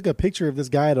somebody like took a picture of this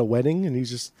guy at a wedding, and he's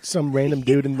just some random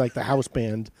dude in like the house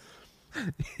band.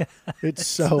 Yeah, it's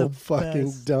so fucking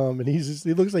best. dumb, and he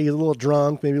looks like he's a little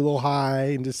drunk, maybe a little high,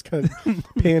 and just kind of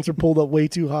pants are pulled up way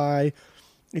too high.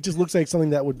 It just looks like something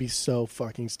that would be so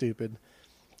fucking stupid.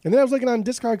 And then I was looking on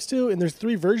Discogs too, and there's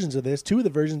 3 versions of this. 2 of the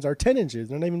versions are 10 inches.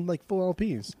 They're not even like full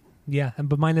LPs. Yeah,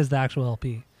 but mine is the actual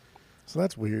LP. So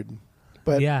that's weird.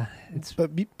 But yeah,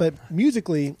 but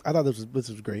musically, I thought this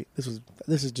was great. This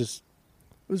is just,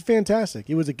 it was fantastic.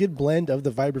 It was a good blend of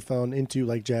the vibraphone into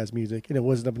like jazz music, and it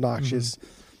wasn't obnoxious,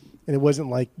 and it wasn't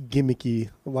like gimmicky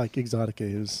like Exotica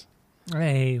is.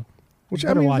 Hey, Which you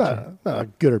I better mean, watch it's not a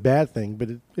good or bad thing, but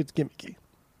it's gimmicky.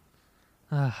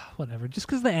 Whatever. Just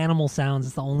because the animal sounds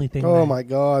is the only thing. Oh my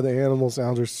god, the animal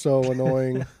sounds are so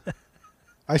annoying.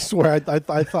 I swear,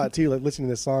 I thought too, like listening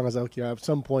to this song, I was like, okay, at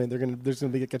some point there's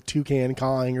gonna be like a toucan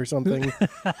cawing or something.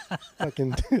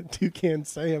 Fucking toucan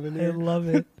Sam in I there. love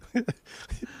it.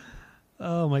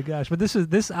 Oh my gosh! But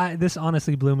this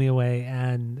honestly blew me away,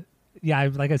 and yeah,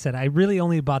 like I said, I really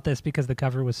only bought this because the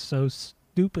cover was so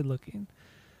stupid looking.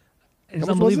 It's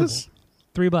How much was unbelievable. this?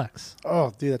 $3.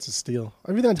 Oh, dude, that's a steal.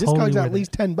 Everything on Totally Discogs worth at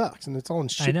least $10, and it's all in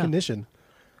shit know. condition.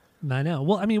 I know.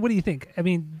 Well, I mean, what do you think? I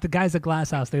mean, the guys at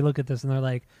Glass House, they look at this and they're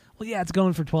like, "Well, yeah, it's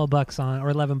going for $12 on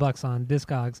or $11 on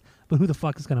Discogs, but who the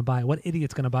fuck is going to buy it? What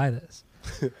idiot's going to buy this?"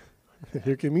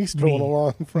 Here came me strolling Me.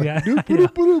 along. Yeah,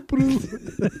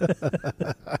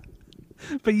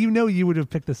 but you would have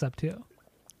picked this up too.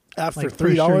 For Like, for sure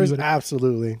 $3, you would've-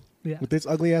 absolutely. Yeah, With this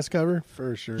ugly ass cover,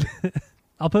 for sure.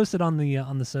 I'll post it on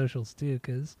the socials too,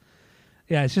 because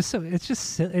yeah,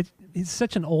 he's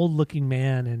such an old looking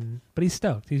man, but he's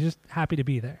stoked. He's just happy to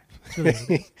be there. It's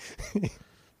really good.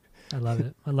 I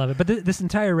love it. But this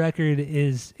entire record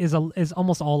is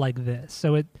almost all like this.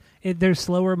 So there's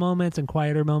slower moments and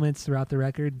quieter moments throughout the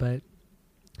record, but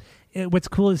what's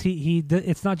cool is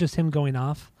it's not just him going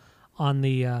off on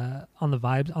the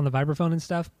vibraphone and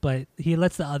stuff, but he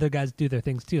lets the other guys do their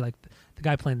things too, like the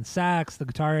guy playing the sax, the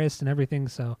guitarist, and everything.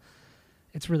 So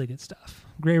it's really good stuff.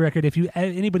 Great record. If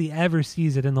anybody ever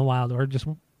sees it in the wild or just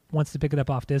wants to pick it up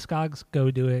off Discogs,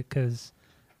 go do it, because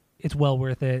it's well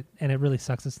worth it, and it really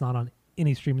sucks it's not on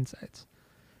any streaming sites.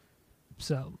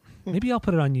 So maybe I'll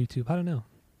put it on YouTube. I don't know.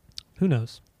 Who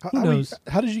knows? Who knows?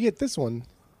 How did you get this one?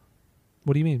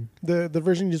 What do you mean? The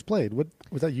version you just played. What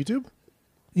was that? YouTube?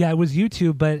 Yeah, it was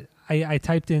YouTube, but I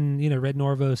typed in Red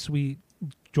Norvo Sweet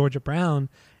Georgia Brown,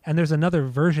 And there's another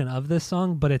version of this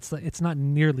song, but it's not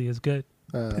nearly as good.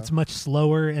 It's much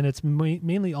slower, and it's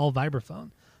mainly all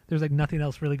vibraphone. There's like nothing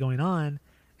else really going on,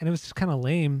 and it was just kind of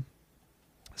lame.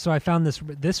 So I found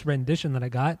this rendition that I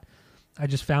got. I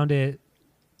just found it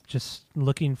just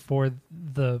looking for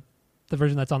the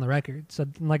version that's on the record. So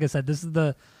like I said, this is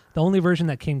the only version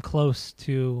that came close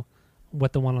to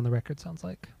what the one on the record sounds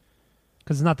like,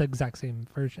 because it's not the exact same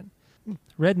version.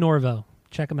 Red Norvo,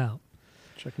 check them out.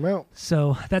 Check them out.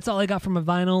 So that's all I got from my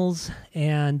vinyls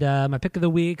and my pick of the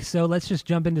week. So let's just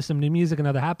jump into some new music and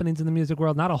other happenings in the music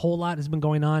world. Not a whole lot has been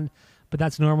going on, but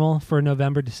that's normal for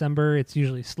November, December. It's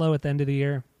usually slow at the end of the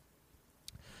year.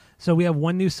 So we have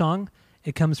one new song.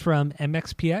 It comes from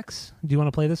MXPX. Do you want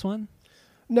to play this one?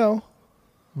 No.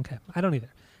 Okay. I don't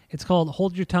either. It's called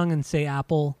Hold Your Tongue and Say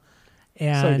Apple.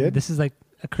 And this is like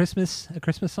a Christmas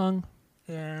song.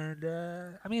 And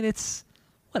I mean, it's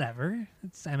whatever.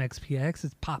 It's MXPX.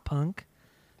 It's pop punk.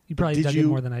 You probably dug it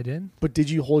more than I did. But did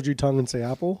you hold your tongue and say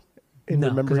apple in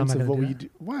remembrance of what we do?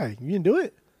 Why? You didn't do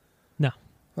it? No.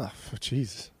 Oh,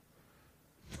 jeez.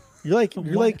 You're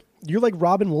like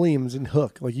Robin Williams in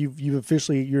Hook. Like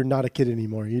you're not a kid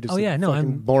anymore. You just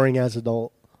I'm boring ass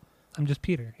adult. I'm just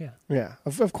Peter. Yeah. Yeah.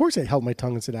 Of course, I held my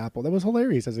tongue and said apple. That was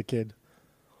hilarious as a kid.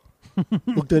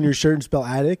 Looked on your shirt and spelled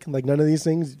attic. Like none of these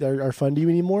things are fun to you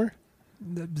anymore.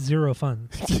 Zero fun.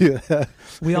 Yeah.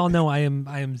 We all know I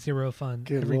am zero fun.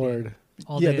 Good every Lord. Day.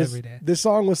 All day, every day. This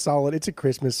song was solid. It's a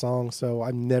Christmas song, so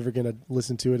I'm never gonna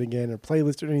listen to it again or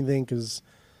playlist or anything because,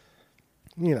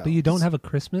 you know. But you don't have a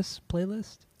Christmas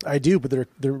playlist? I do, but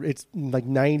it's like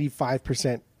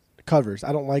 95% covers.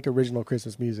 I don't like original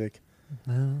Christmas music.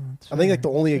 No, I think like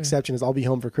the only exception is "I'll Be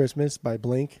Home for Christmas" by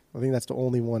Blink. I think that's the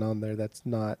only one on there that's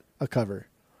not a cover.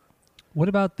 What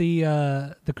about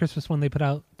the Christmas one they put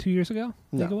out 2 years ago?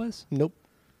 I think it was? Nope.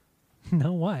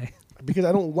 No, why? Because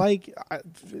I don't like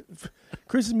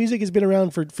Christmas music has been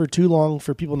around for too long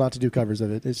for people not to do covers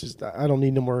of it. It's just I don't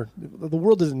need no more. The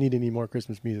world doesn't need any more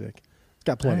Christmas music. It's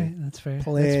got plenty. All right, that's fair.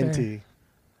 Plenty. That's fair.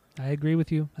 I agree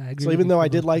with you. So even though I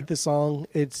did like the song,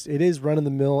 it is run of the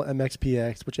mill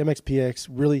MXPX, which MXPX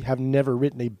really have never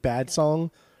written a bad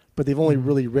song, but they've only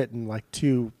really written like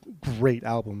 2 great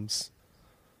albums.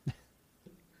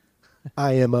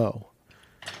 IMO.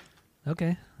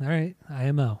 Okay. All right.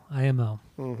 IMO.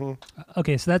 Mm-hmm.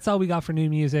 Okay, so that's all we got for new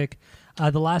music.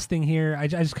 The last thing here, I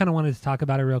just kind of wanted to talk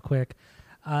about it real quick.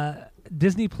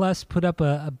 Disney Plus put up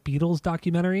a Beatles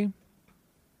documentary.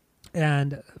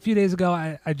 And a few days ago,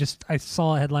 I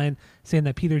saw a headline saying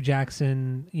that Peter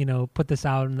Jackson, put this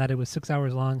out and that it was 6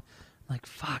 hours long. I'm like,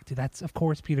 fuck, dude, of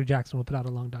course Peter Jackson will put out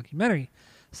a long documentary.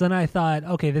 So then I thought,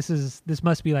 okay, this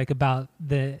must be like about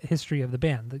the history of the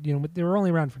band. They were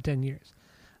only around for 10 years.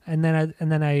 And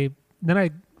then I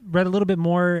read a little bit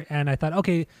more and I thought,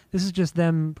 okay, this is just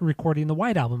them recording the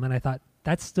White Album. And I thought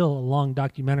that's still a long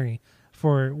documentary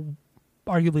for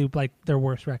arguably like their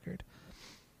worst record.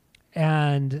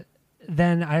 And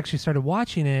then I actually started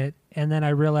watching it, and then I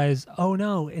realized, oh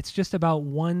no, it's just about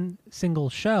one single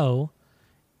show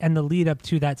and the lead up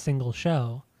to that single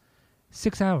show.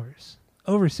 6 hours.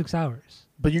 Over 6 hours.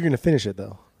 But you're going to finish it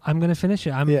though. I'm going to finish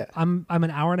it. I'm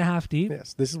an hour and a half deep.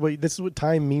 Yes, this is what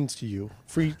time means to you.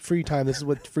 Free time. This is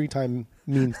what free time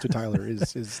means to Tyler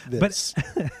is this. But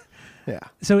yeah.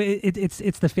 So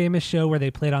it's the famous show where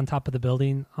they played on top of the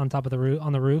building, on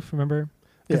the roof, remember?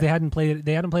 Because they hadn't played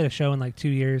a show in like 2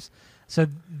 years. So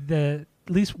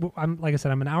I'm like I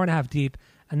said, I'm an hour and a half deep,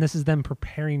 and this is them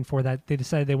preparing for that. They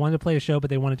decided they wanted to play a show, but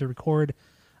they wanted to record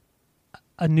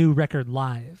a new record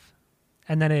live.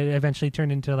 And then it eventually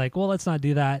turned into like, well, let's not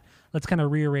do that. Let's kind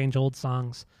of rearrange old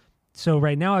songs. So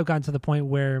right now I've gotten to the point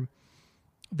where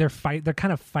they're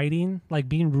kind of fighting, like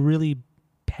being really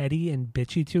petty and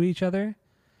bitchy to each other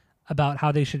about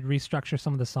how they should restructure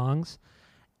some of the songs.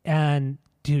 And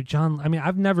dude, John, I mean,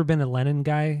 I've never been a Lennon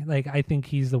guy. Like, I think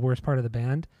he's the worst part of the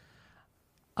band.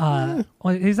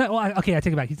 He's not. Well, okay, I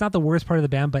take it back. He's not the worst part of the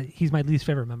band, but he's my least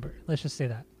favorite member. Let's just say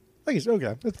that. I guess,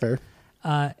 okay, that's fair.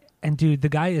 And dude, the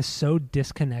guy is so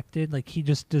disconnected. Like, he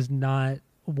just does not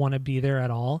want to be there at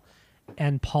all.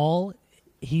 And Paul,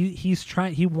 he's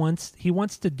trying. He wants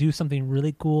to do something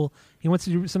really cool. He wants to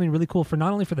do something really cool for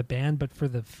not only for the band but for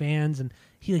the fans. And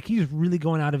he's really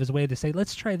going out of his way to say,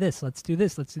 let's try this, let's do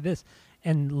this, let's do this.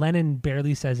 And Lennon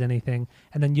barely says anything.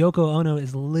 And then Yoko Ono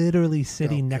is literally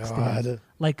sitting next to him,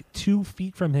 like 2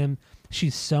 feet from him.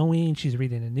 She's sewing, she's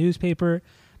reading a newspaper.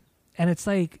 And it's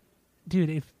like,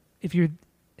 dude, if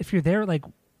you're there, like,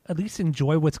 at least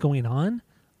enjoy what's going on,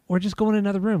 or just go in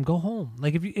another room, go home.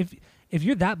 Like, if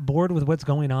you're that bored with what's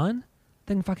going on,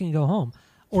 then fucking go home.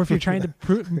 or if you're trying to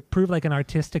prove like an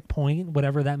artistic point,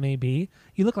 whatever that may be,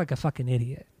 you look like a fucking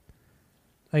idiot.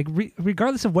 Like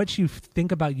regardless of what you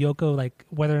think about Yoko, like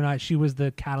whether or not she was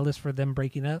the catalyst for them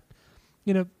breaking up,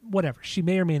 whatever, she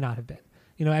may or may not have been.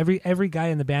 Every guy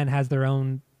in the band has their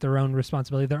own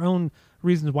responsibility, their own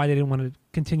reasons why they didn't want to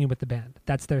continue with the band.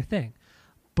 That's their thing.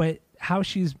 But how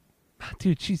she's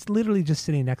literally just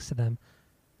sitting next to them,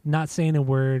 not saying a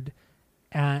word.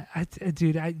 You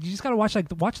just gotta watch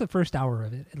the first hour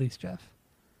of it at least, Jeff,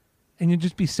 and you'll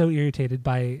just be so irritated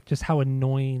by just how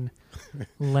annoying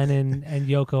Lennon and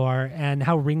Yoko are, and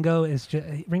how Ringo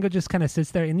just kind of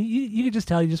sits there, and you can just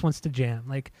tell he just wants to jam,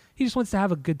 like he just wants to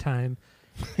have a good time,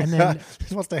 and then he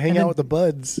just wants to hang out with the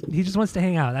buds. He just wants to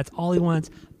hang out. That's all he wants.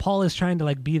 Paul is trying to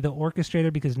like be the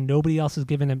orchestrator because nobody else has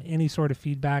given him any sort of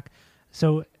feedback.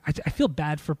 So I feel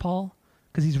bad for Paul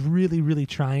because he's really, really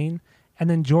trying. And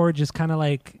then George is kind of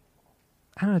like,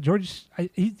 I don't know, George,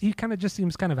 he kind of just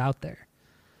seems kind of out there.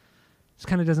 Just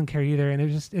kind of doesn't care either. And I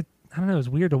don't know, it was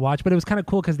weird to watch, but it was kind of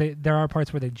cool because there are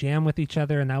parts where they jam with each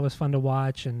other, and that was fun to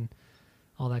watch and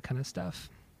all that kind of stuff.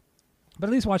 But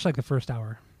at least watch like the first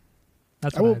hour.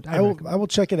 That's what I will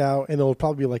check it out, and it'll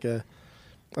probably be like a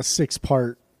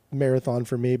 6-part marathon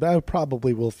for me, but I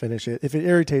probably will finish it. If it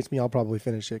irritates me, I'll probably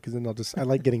finish it because then I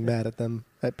like getting mad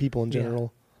at people in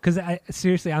general. Because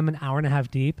seriously, I'm an hour and a half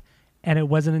deep, and it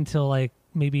wasn't until like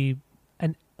maybe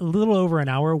a little over an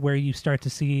hour where you start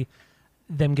to see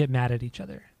them get mad at each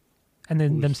other, and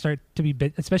then them start to be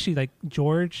especially like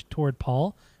George toward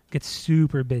Paul gets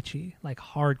super bitchy, like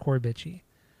hardcore bitchy.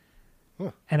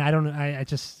 Huh. And I don't know.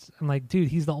 I'm like, dude,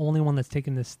 he's the only one that's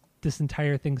taking this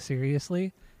entire thing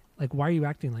seriously. Like, why are you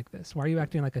acting like this? Why are you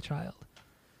acting like a child?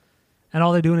 And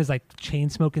all they're doing is like chain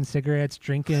smoking cigarettes,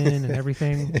 drinking, and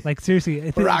everything. Like seriously,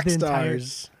 rock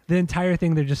stars. The entire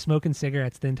thing, they're just smoking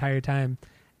cigarettes the entire time,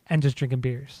 and just drinking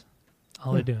beers.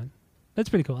 All they're doing. That's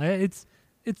pretty cool.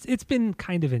 It's been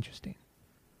kind of interesting.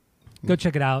 Go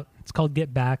check it out. It's called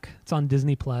Get Back. It's on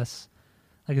Disney Plus.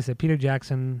 Like I said, Peter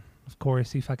Jackson, of course,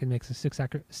 he fucking makes a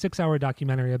 6-hour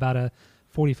documentary about a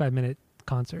 45-minute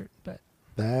concert. But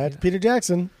that's Peter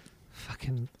Jackson.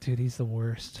 Fucking dude, he's the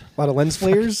worst. A lot of lens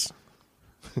flares.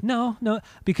 No,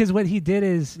 because what he did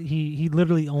is he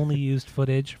literally only used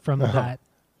footage from that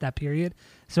period.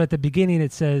 So at the beginning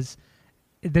it says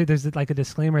there's like a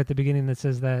disclaimer at the beginning that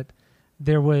says that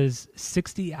there was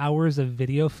 60 hours of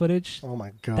video footage. Oh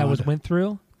my god. That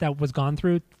was gone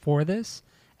through for this,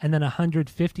 and then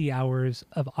 150 hours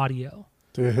of audio.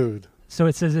 Dude. So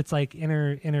it says it's like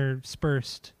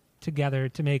interspersed together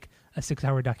to make a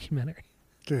 6-hour documentary.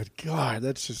 Good God,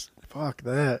 that's just fuck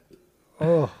that.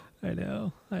 Oh. I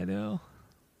know.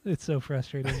 It's so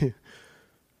frustrating.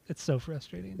 It's so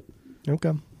frustrating.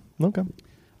 Okay.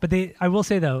 But I will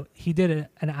say though, he did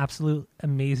an absolute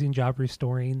amazing job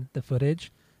restoring the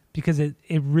footage because it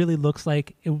really looks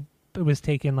like it was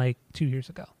taken like 2 years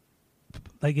ago.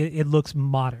 Like it looks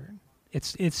modern.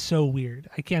 It's so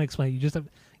weird. I can't explain it.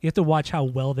 You have to watch how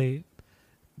well they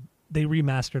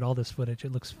remastered all this footage.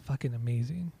 It looks fucking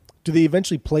amazing. Do they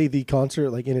eventually play the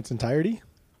concert like in its entirety?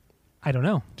 I don't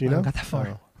know. Do you know? I haven't got that far.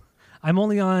 Oh. I'm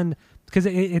only on because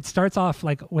it starts off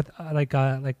like with like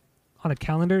on a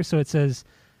calendar. So it says,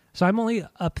 so I'm only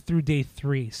up through day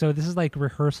 3. So this is like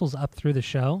rehearsals up through the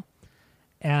show,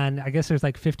 and I guess there's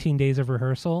like 15 days of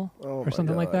rehearsal or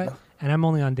something like that. And I'm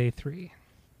only on day 3.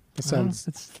 This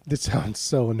sounds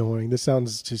so annoying. This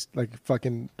sounds just like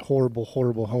fucking horrible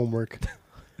homework.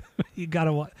 You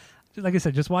gotta watch. Like I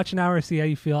said, just watch an hour, see how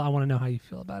you feel. I want to know how you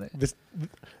feel about it.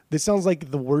 This sounds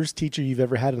like the worst teacher you've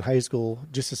ever had in high school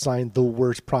just assigned the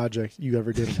worst project you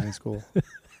ever did in high school.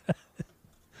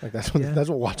 Like that's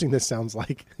what watching this sounds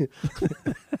like.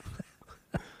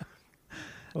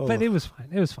 But it was fine.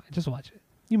 Just watch it.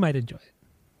 You might enjoy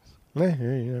it.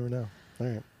 You never know. All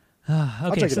right.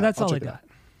 Okay, so that's all I got.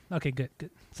 Okay, good.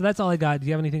 So that's all I got. Do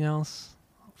you have anything else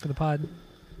for the pod?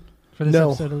 For this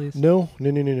episode, at least? No.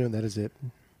 That is it.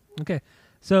 Okay.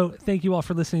 So thank you all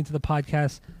for listening to the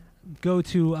podcast. Go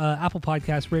to Apple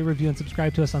Podcasts, rate, review, and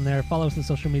subscribe to us on there. Follow us on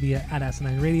social media at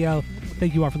Asinine Radio.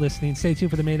 Thank you all for listening. Stay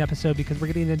tuned for the main episode because we're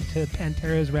getting into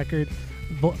Pantera's record,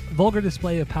 Vulgar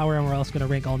Display of Power, and we're also going to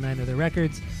rank all 9 of their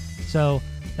records. So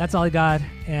that's all I got,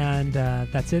 and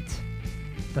that's it.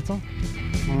 That's all.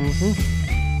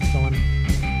 Mm-hmm. That's all